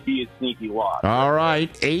that might be a sneaky loss. All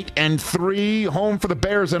right. 8-3 home for the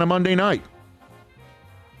Bears on a Monday night.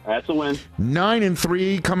 That's a win.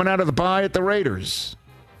 9-3 coming out of the bye at the Raiders.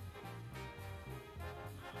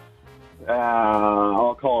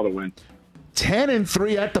 I'll call it a win.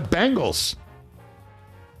 10-3 at the Bengals.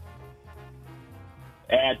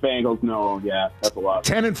 At Bengals, no. Yeah, that's a lot.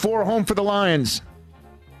 10-4 home for the Lions.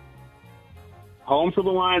 Home for the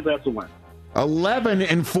Lions, that's a win.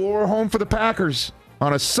 11-4 home for the Packers.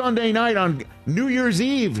 on a Sunday night on New Year's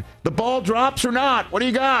Eve. The ball drops or not? What do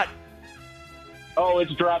you got? Oh,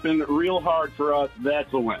 it's dropping real hard for us.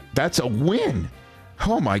 That's a win. That's a win.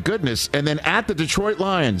 Oh, my goodness. And then at the Detroit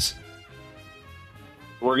Lions.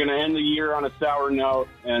 We're going to end the year on a sour note,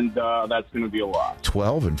 and that's going to be a lot.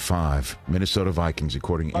 12-5, Minnesota Vikings,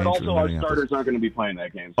 according to Andrew. But also, our starters aren't going to be playing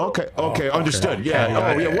that game. So. Okay, understood.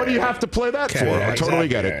 Yeah. What do you have to play that for? I totally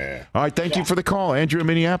get it. All right, thank you for the call, Andrew in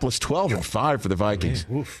Minneapolis. 12-5 for the Vikings.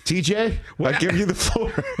 TJ, I give you the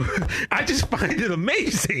floor. I just find it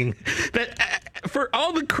amazing that for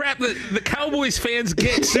all the crap that the Cowboys fans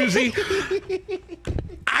get, Susie,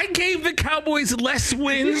 I gave the Cowboys less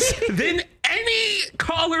wins than any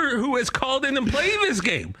caller who has called in and played this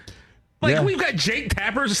game. We've got Jake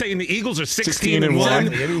Tapper saying the Eagles are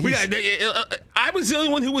 16-1. We got. I was the only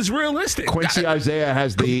one who was realistic. Quincy Isaiah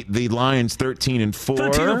has the Lions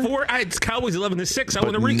 13-4. 13-4. It's Cowboys 11-6. I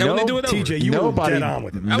want to redo it over. TJ, you were dead on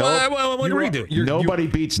with it. I want to redo it. Nobody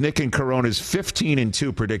beats Nick and Corona's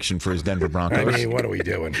 15-2 prediction for his Denver Broncos. I mean, what are we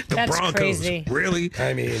doing? That's Broncos, crazy. Really?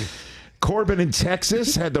 I mean, Corbin in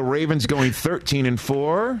Texas had the Ravens going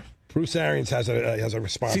 13-4. Bruce Arians has a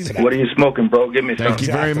response to that. What are you smoking, bro? Give me some. Thank you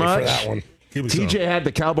very much. For that one. TJ had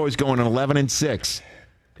the Cowboys going 11-6.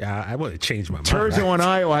 Yeah, I would have changed my mind. Terzo in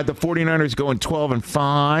Iowa had the 49ers going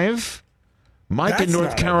 12-5. Mike That's in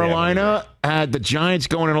North not Carolina had the Giants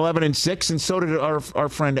going 11-6, and so did our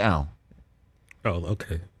friend Al. Oh,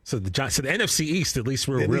 okay. So the NFC East, at least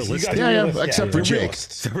we're realistic. Except for Jake.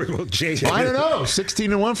 Jake. I don't know.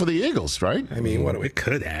 16-1 for the Eagles, right? I mean, it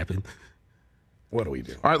could happen. What do we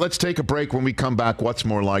do? All right, let's take a break. When we come back, what's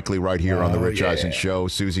more likely right here on the Rich Eisen Show?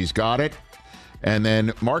 Susie's got it. And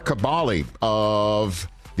then Mark Cabali of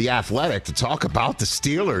The Athletic to talk about the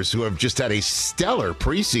Steelers, who have just had a stellar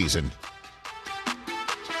preseason.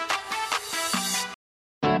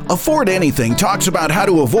 Afford Anything talks about how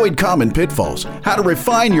to avoid common pitfalls, how to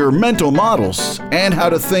refine your mental models, and how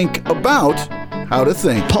to think about how to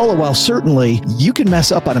think. Paula, while certainly you can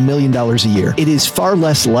mess up on $1 million a year, it is far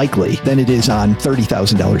less likely than it is on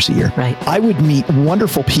 $30,000 a year. Right. I would meet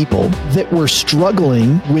wonderful people that were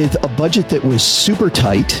struggling with a budget that was super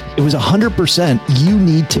tight. It was 100% you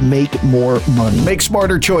need to make more money. Make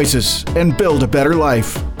smarter choices and build a better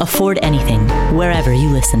life. Afford Anything, wherever you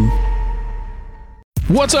listen.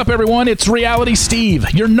 What's up, everyone? It's Reality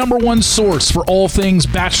Steve, your number one source for all things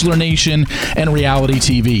Bachelor Nation and reality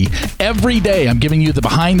TV. Every day, I'm giving you the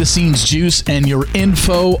behind-the-scenes juice and your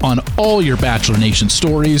info on all your Bachelor Nation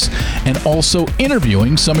stories, and also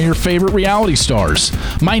interviewing some of your favorite reality stars.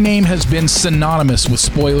 My name has been synonymous with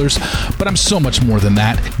spoilers, but I'm so much more than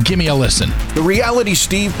that. Give me a listen. The Reality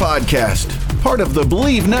Steve Podcast, part of the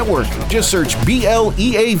Believe Network. Just search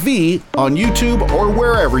BLEAV on YouTube or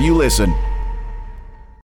wherever you listen.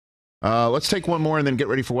 Let's take one more and then get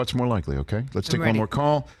ready for what's more likely, okay? Let's take one more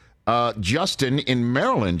call. Justin in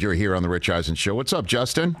Maryland, you're here on the Rich Eisen Show. What's up,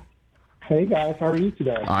 Justin? Hey, guys. How are you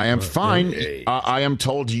today? I am fine. I am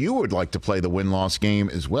told you would like to play the win-loss game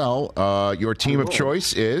as well. Your team of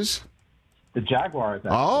choice is? The Jaguars.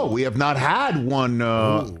 Actually. Oh, we have not had one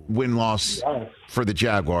win-loss for the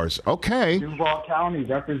Jaguars. Okay. Duval County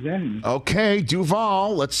representing. Okay,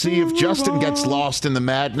 Duval. Let's see if Justin gets lost in the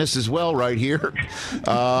madness as well right here.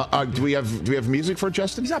 Do we have music for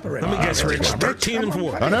Justin? He's operating. Let me guess, Rich.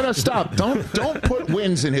 13-4. No, stop. Don't put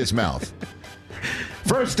wins in his mouth.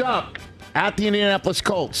 First up, at the Indianapolis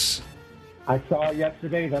Colts. I saw it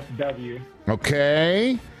yesterday. That's a W.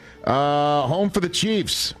 Okay. Home for the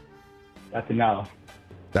Chiefs. That's a no.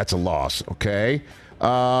 That's a loss. Okay.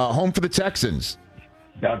 Home for the Texans.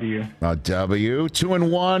 W. W.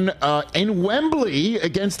 2-1 in Wembley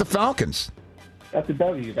against the Falcons. That's a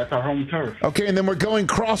W. That's our home turf. Okay, and then we're going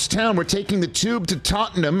cross town. We're taking the Tube to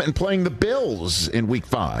Tottenham and playing the Bills in Week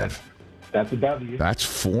 5. That's a W. That's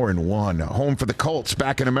 4-1. Home for the Colts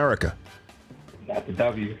back in America. That's a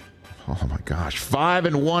W. Oh my gosh.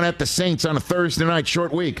 5-1 at the Saints on a Thursday night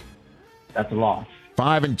short week. That's a loss.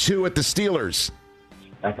 5-2 at the Steelers.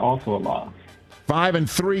 That's also a loss.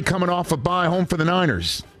 5-3 coming off a bye, home for the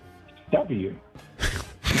Niners. W.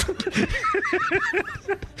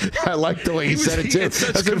 I like the way he said it too.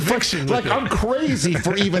 That's conviction. Like I'm crazy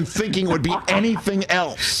for even thinking it would be anything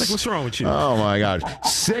else. Like, what's wrong with you? Oh my gosh.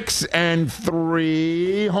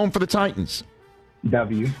 6-3 home for the Titans.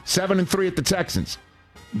 W. 7-3 at the Texans.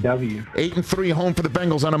 W. 8-3 home for the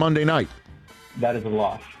Bengals on a Monday night. That is a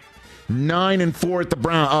loss. 9-4 at the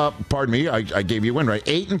Browns. Pardon me, I gave you a win, right?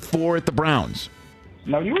 8-4 at the Browns.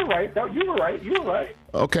 No, you were right. You were right.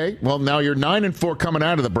 Okay, well now you're 9-4 coming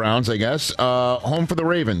out of the Browns, I guess. Home for the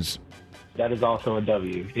Ravens. That is also a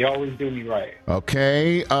W. You always do me right.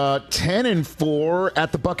 Okay, 10-4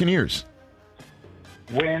 at the Buccaneers.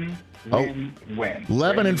 Win. 11-4.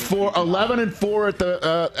 11-4 at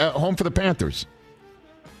the at home for the Panthers.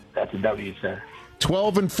 That's a W, sir.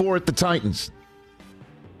 12-4 at the Titans.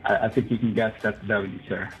 I think you can guess that's a W,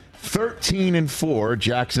 sir. 13-4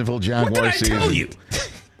 Jacksonville Jaguars. What did I tell you?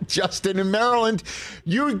 Justin in Maryland,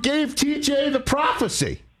 you gave TJ the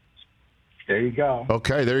prophecy. There you go.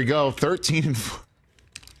 Okay, there you go. 13-4.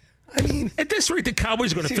 I mean, at this rate, the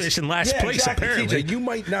Cowboys are going to finish in last place. Exactly, Apparently, TJ, you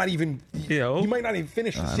might not even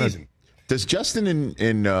finish the season. Does Justin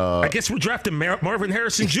in I guess we're drafting Marvin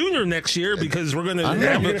Harrison Jr. next year because we're going to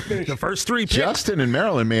have the first 3 picks. Justin in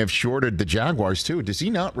Maryland may have shorted the Jaguars too. Does he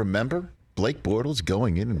not remember Blake Bortles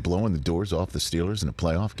going in and blowing the doors off the Steelers in a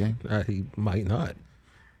playoff game? He might not.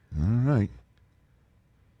 All right.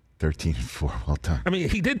 13-4. Well done. I mean,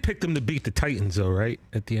 he did pick them to beat the Titans, though, right?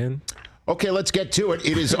 At the end. Okay, let's get to it.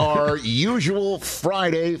 It is our usual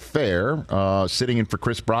Friday fare. Sitting in for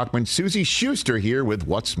Chris Brockman, Susie Schuster here with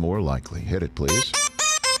What's More Likely. Hit it, please.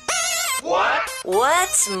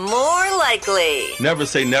 What's more likely? Never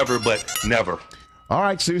say never, but never. All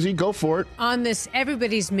right, Susie, go for it. On this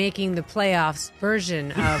everybody's making the playoffs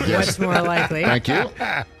version of What's More Likely. Thank you.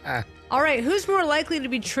 All right, who's more likely to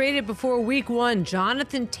be traded before week 1,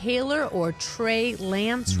 Jonathan Taylor or Trey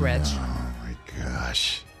Lance, Rich? Oh, my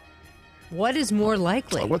gosh. What is more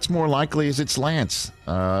likely? What's more likely is it's Lance.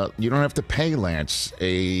 You don't have to pay Lance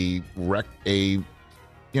a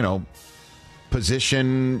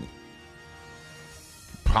position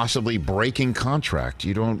possibly breaking contract.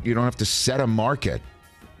 You don't have to set a market.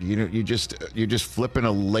 You're just flipping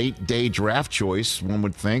a late day draft choice, one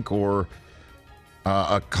would think, or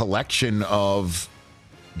a collection of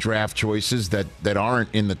draft choices that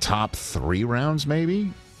aren't in the top 3 rounds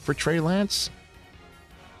maybe for Trey Lance.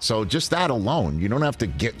 So just that alone, you don't have to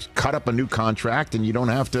cut up a new contract, and you don't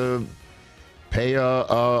have to pay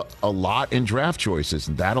a lot in draft choices.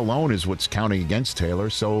 And that alone is what's counting against Taylor.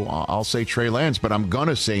 So I'll say Trey Lance, but I'm going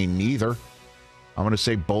to say neither. I'm going to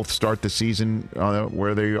say both start the season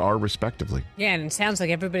where they are respectively. Yeah, and it sounds like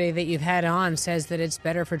everybody that you've had on says that it's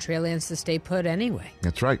better for Trey Lance to stay put anyway.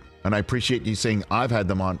 That's right. And I appreciate you saying I've had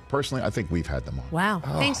them on. Personally, I think we've had them on. Wow.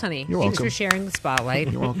 Thanks, honey. You're Thanks welcome. for sharing the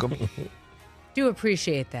spotlight. You're welcome. Do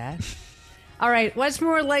appreciate that. All right, what's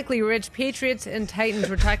more likely, Rich? Patriots and Titans.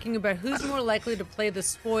 We're talking about who's more likely to play the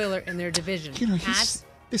spoiler in their division. Pats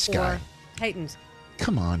this or guy. Titans?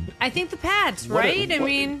 Come on. I think the Pats,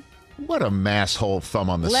 right? What a masshole thumb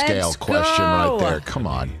on the Let's scale question go. right there. Come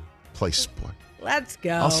on. Play sport. Let's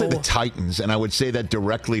go. I'll say the Titans, and I would say that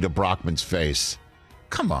directly to Brockman's face.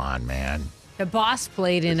 Come on, man. The boss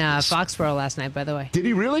played in Foxborough last night, by the way. Did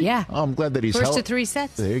he really? Yeah. Oh, I'm glad that he's First to 3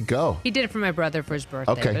 sets. There you go. He did it for my brother for his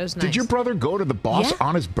birthday. Okay. But it was nice. Did your brother go to the boss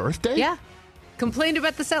on his birthday? Yeah. Complained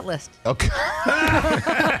about the set list. Okay.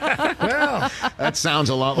 Well, that sounds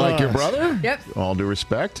a lot like your brother. Yep. All due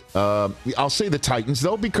respect. I'll say the Titans,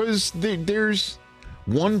 though, because there's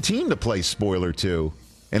one team to play spoiler to.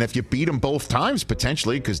 And if you beat them both times,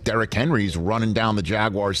 potentially, because Derrick Henry's running down the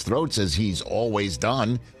Jaguars' throats as he's always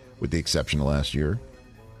done, with the exception of last year.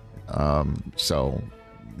 So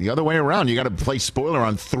the other way around, you got to play spoiler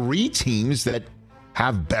on 3 teams that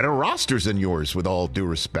have better rosters than yours, with all due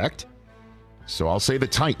respect. So I'll say the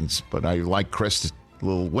Titans, but I like Chris'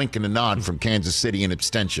 little wink and a nod from Kansas City and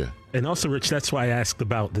abstention. And also, Rich, that's why I asked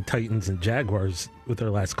about the Titans and Jaguars with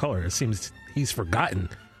their last caller. It seems he's forgotten.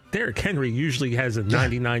 Derrick Henry usually has a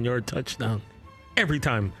 99-yard touchdown every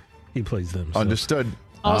time he plays them. So. Understood.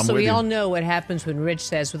 Also, we all know what happens when Rich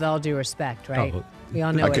says, with all due respect, right? Oh, we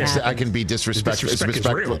all know what happens. I can be disrespectful. Yes,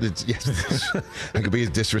 I can be as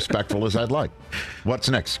disrespectful as I'd like. What's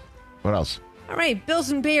next? What else? All right,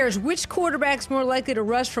 Bills and Bears. Which quarterback's more likely to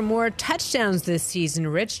rush for more touchdowns this season,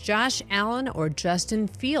 Rich? Josh Allen or Justin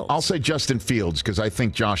Fields? I'll say Justin Fields, because I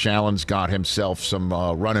think Josh Allen's got himself some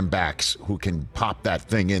running backs who can pop that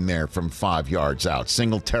thing in there from 5 yards out.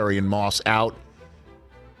 Singletary and Moss out,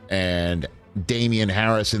 and Damian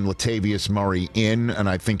Harris and Latavius Murray in, and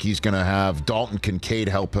I think he's going to have Dalton Kincaid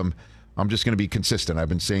help him. I'm just going to be consistent. I've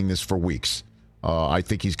been saying this for weeks. I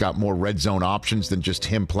think he's got more red zone options than just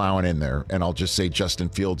him plowing in there, and I'll just say Justin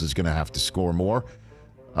Fields is going to have to score more.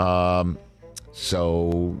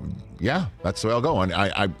 So, yeah, that's the way I'll go. And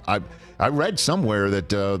I read somewhere that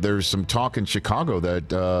there's some talk in Chicago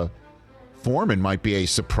that Foreman might be a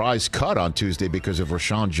surprise cut on Tuesday because of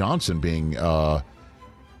Rashawn Johnson being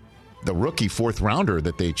the rookie 4th rounder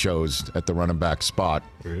that they chose at the running back spot.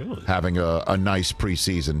 Really? Having a nice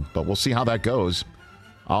preseason. But we'll see how that goes.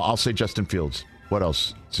 I'll say Justin Fields. What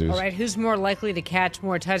else, Suze? All right, who's more likely to catch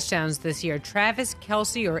more touchdowns this year, Travis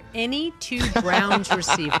Kelce or any two Browns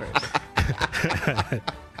receivers?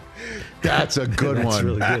 That's a good one. That's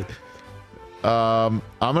really good. I'm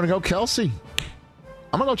going to go Kelce.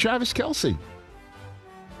 I'm going to go Travis Kelce.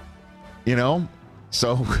 You know?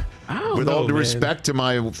 So, with all due respect to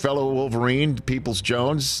my fellow Wolverine,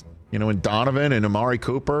 Peoples-Jones, and Donovan and Amari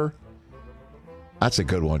Cooper, that's a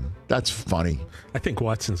good one. That's funny. I think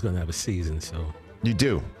Watson's going to have a season, so. You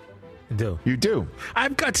do? I do. You do?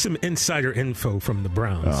 I've got some insider info from the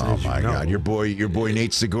Browns. Oh, my God. Your boy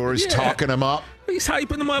Nate Segura's talking him up. He's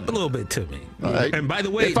hyping him up a little bit to me. And by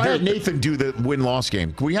the way, if I had Nathan do the win-loss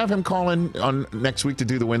game, can we have him call in on next week to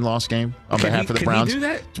do the win-loss game on behalf of the Browns? Can he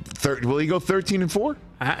do that? Will he go 13-4?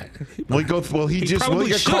 Will he go? Will he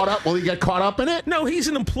get caught up? Will he get caught up in it? No, he's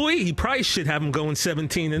an employee. He probably should have him going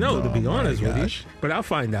 17-0. To be honest with you, but I'll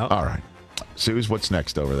find out. All right, Suze, what's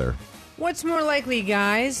next over there? What's more likely,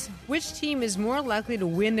 guys? Which team is more likely to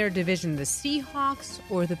win their division, the Seahawks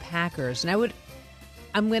or the Packers? And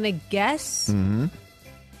I'm going to guess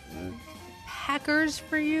Packers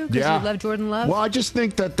for you because you love Jordan Love. Well, I just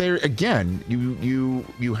think that they're again.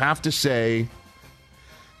 You have to say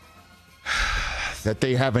that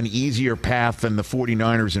they have an easier path than the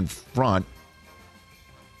 49ers in front.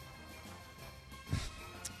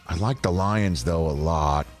 I like the Lions though a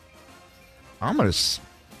lot. I'm gonna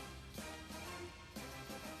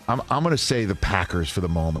say the Packers for the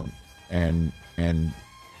moment, and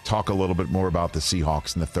talk a little bit more about the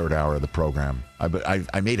Seahawks in the third hour of the program.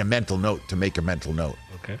 I made a mental note to make a mental note.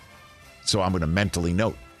 Okay. So I'm going to mentally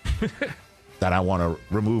note that I want to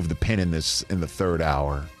remove the pin in the third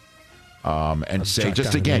hour, and say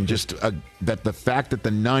that the fact that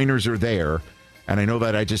the Niners are there, and I know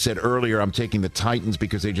that I just said earlier I'm taking the Titans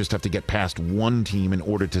because they just have to get past one team in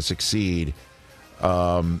order to succeed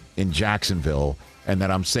in Jacksonville. And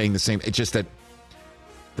that I'm saying the same. It's just that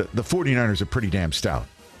the 49ers are pretty damn stout.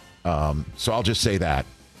 So I'll just say that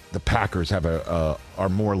the Packers are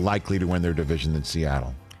more likely to win their division than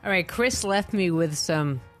Seattle. All right, Chris left me with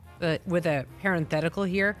with a parenthetical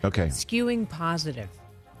here. Okay. Skewing positive.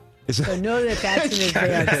 So know that's in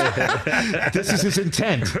advance. This is his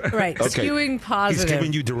intent. Right. Okay. Skewing positive. He's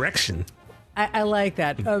giving you direction. I like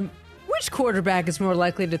that. Which quarterback is more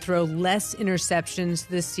likely to throw less interceptions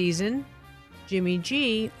this season? Jimmy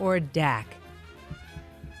G or Dak?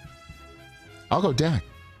 I'll go Dak.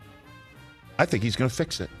 I think he's going to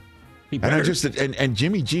fix it. And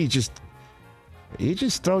Jimmy G just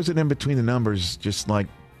throws it in between the numbers, just like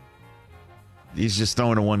he's just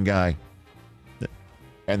throwing to one guy.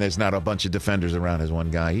 And there's not a bunch of defenders around his one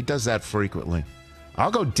guy. He does that frequently.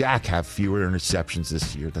 I'll go Dak have fewer interceptions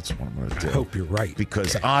this year. That's what I'm going to do. I hope you're right.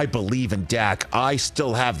 Because I believe in Dak. I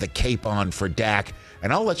still have the cape on for Dak,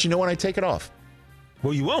 and I'll let you know when I take it off.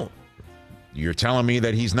 Well, you won't. You're telling me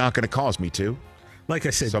that he's not going to cause me to. Like I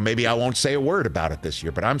said. So maybe I won't say a word about it this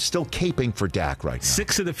year, but I'm still caping for Dak right now.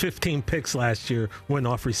 6 of the 15 picks last year went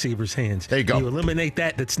off receivers' hands. There you go. You eliminate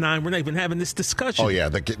that's 9. We're not even having this discussion. Oh, yeah.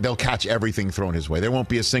 They'll catch everything thrown his way. There won't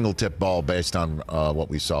be a single tip ball based on what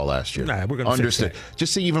we saw last year. Nah, we're going to understand.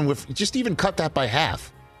 Just even cut that by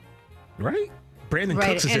half. Right? Brandon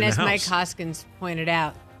right. Cooks is and in as the Mike house. Hoskins pointed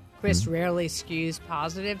out, Chris rarely skews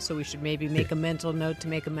positive, so we should maybe make a mental note to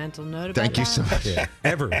make a mental note about Thank you that. so much. Yeah,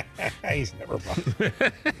 ever. He's never wrong.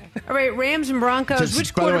 All right, Rams and Broncos.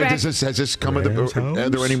 Which by the way, quarterback? has this come are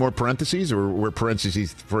there any more parentheses, or were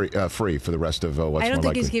parentheses free for the rest of what's I don't more think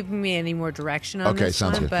likely? he's giving me any more direction on this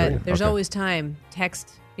sounds one, good. but Great. there's Okay. always time.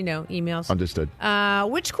 Text, emails. Understood.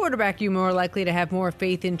 Which quarterback are you more likely to have more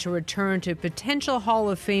faith in to return to potential Hall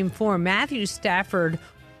of Fame form? Matthew Stafford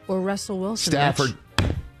or Russell Wilson? Stafford.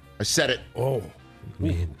 I said it. Oh,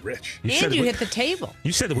 man. Rich. You hit the table.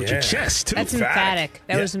 You said it with your chest, too. That's emphatic.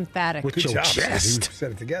 That was emphatic. With Good your job. chest. You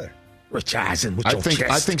said it together. Rich Eisen with I your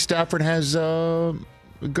chest. think Stafford has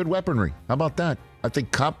good weaponry. How about that? I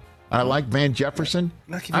think Kupp. I like Van Jefferson.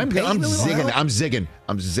 I'm zigging.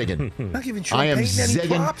 I'm zigging. Not giving Sean I am Payton any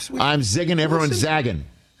zigging. props. I'm zigging. Everyone's zagging.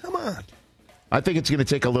 Come on. I think it's going to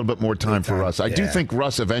take a little bit more time for Russ. I do think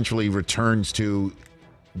Russ eventually returns to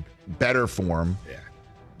better form. Yeah.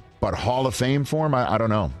 But Hall of Fame form, I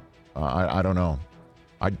don't know. I don't know.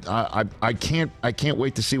 I can't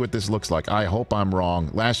wait to see what this looks like. I hope I'm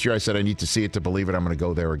wrong. Last year I said I need to see it to believe it. I'm going to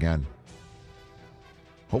go there again.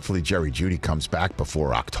 Hopefully Jerry Jeudy comes back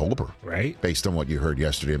before October. Right. Based on what you heard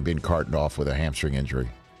yesterday and being carted off with a hamstring injury.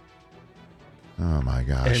 Oh, my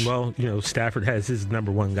gosh. And, Stafford has his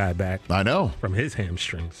number one guy back. I know. From his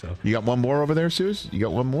hamstring. So you got one more over there, Suze? You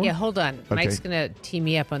got one more? Yeah, hold on. Okay. Mike's going to tee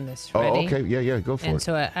me up on this. Ready? Oh, okay. Yeah, go for it. And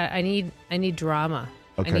so I need drama.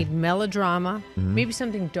 Okay. I need melodrama. Mhm. Maybe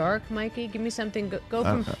something dark, Mikey. Give me something. Go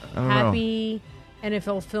from I don't happy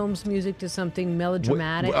NFL Films music to something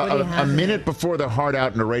melodramatic. What do you A have? minute before the Hard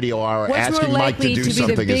Out in the Radio Hour, What's asking more Mike to likely do to be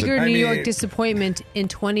something. the bigger is New York disappointment in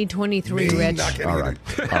 2023, Rich? All right.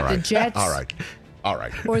 The Jets. All right. All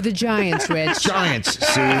right. Or the Giants, Rich? Giants,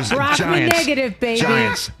 Suze. Rock me Giants. negative, baby.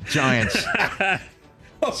 Giants.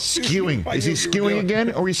 Skewing. Is he skewing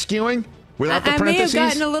again? Are we skewing? Without the I may have parentheses?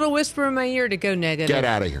 gotten a little whisper in my ear to go negative. Get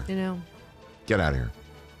out of here. You know, Get out of here.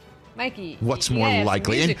 Mikey. What's you more gotta have some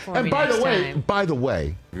likely? music for And me by next the way,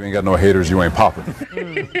 time. You ain't got no haters, you ain't popping.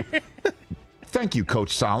 Thank you,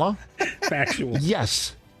 Coach Sala. Factual.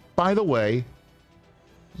 Yes. By the way,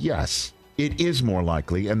 yes, it is more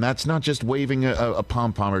likely, and that's not just waving a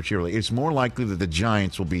pom-pom or cheerleader. It's more likely that the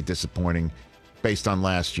Giants will be disappointing based on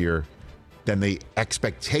last year than the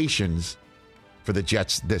expectations for the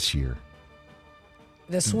Jets this year.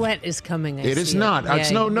 The sweat is coming. It is not.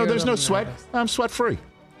 It's no, there's no sweat. I'm sweat-free.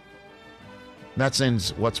 That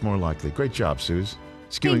ends what's more likely. Great job, Suze.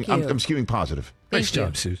 Skewing. Thank you. I'm skewing positive. Nice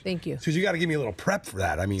job, Suze. Thank you. Suze, you got to give me a little prep for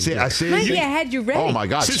that. I mean, See, I see. Mikey, I had you ready. Oh my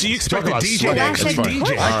God, Suze, you Talk expect a about DJ sweating. next That's week.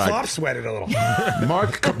 fun. DJ. All I right. flop sweated a little.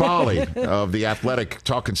 Mark Cabali of The Athletic,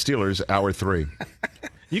 talking Steelers, hour 3.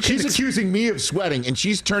 She's accusing me of sweating, and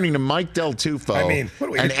she's turning to Mike Del Tufo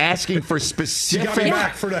and asking for specific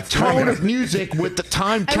back for that tone of music with the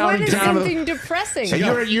time I counting wanted down. something depressing.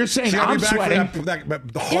 And you're saying I'm sweating.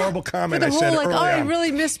 The horrible comment For the I said whole, early I on.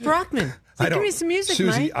 really miss Brockman. So give me some music,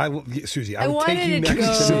 Susie, Mike. Susie, I I will wanted take you it to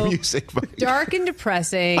next go music. dark and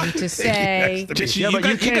depressing to say. Yeah, but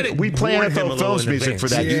you can't. We play NFL Films music for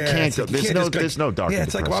that. You can't go. There's no dark. Yeah,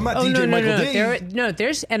 it's like, well, I'm not Oh, DJ no, Michael D.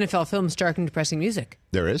 There's NFL Films dark and depressing music.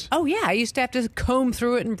 There is? Oh, yeah. I used to have to comb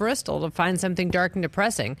through it in Bristol to find something dark and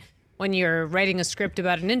depressing when you're writing a script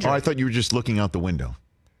about an injury. Oh, I thought you were just looking out the window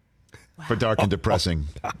for dark and depressing.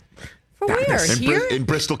 For where? Here? In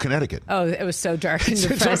Bristol, Connecticut. Oh, it was so dark and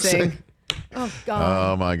depressing. Oh,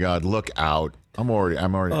 God. Oh my God! Look out! I'm already.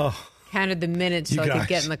 Counted the minutes so You I could guys.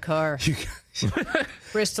 get in the car.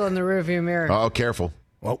 Bristol in the rearview mirror. Oh, careful.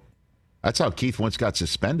 Well, that's how Keith once got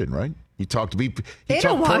suspended, right? He talked. He They talked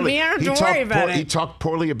don't want poorly. me. I don't he have to worry talked about He it. talked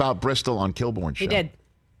poorly about Bristol on Kilborn's show. He did.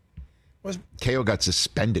 KO got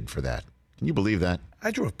suspended for that. Can you believe that?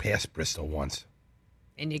 I drove past Bristol once.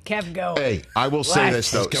 And you kept going. Hey, I will say What?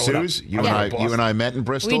 this though, Just going Suze, up. you Yeah. and I met in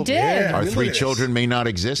Bristol. We did. Yeah, Our look 3 at this. children may not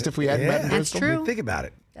exist if we hadn't met in That's Bristol. true. Think about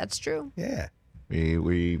it. That's true. Yeah.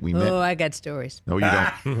 We met. Oh, I got stories. No, you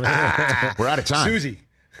don't. We're out of time. Susie.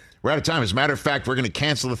 We're out of time. As a matter of fact, we're going to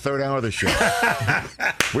cancel the 3rd hour of the show.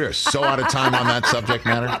 We are so out of time on that subject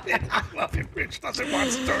matter. I love it. Rich doesn't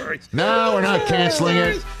want stories. No, we're not canceling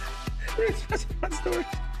it. Rich doesn't want stories.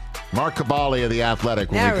 Mark Cabali of The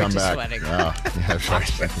Athletic when Now we come Rich is back. sweating. Oh, yeah,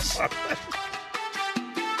 right.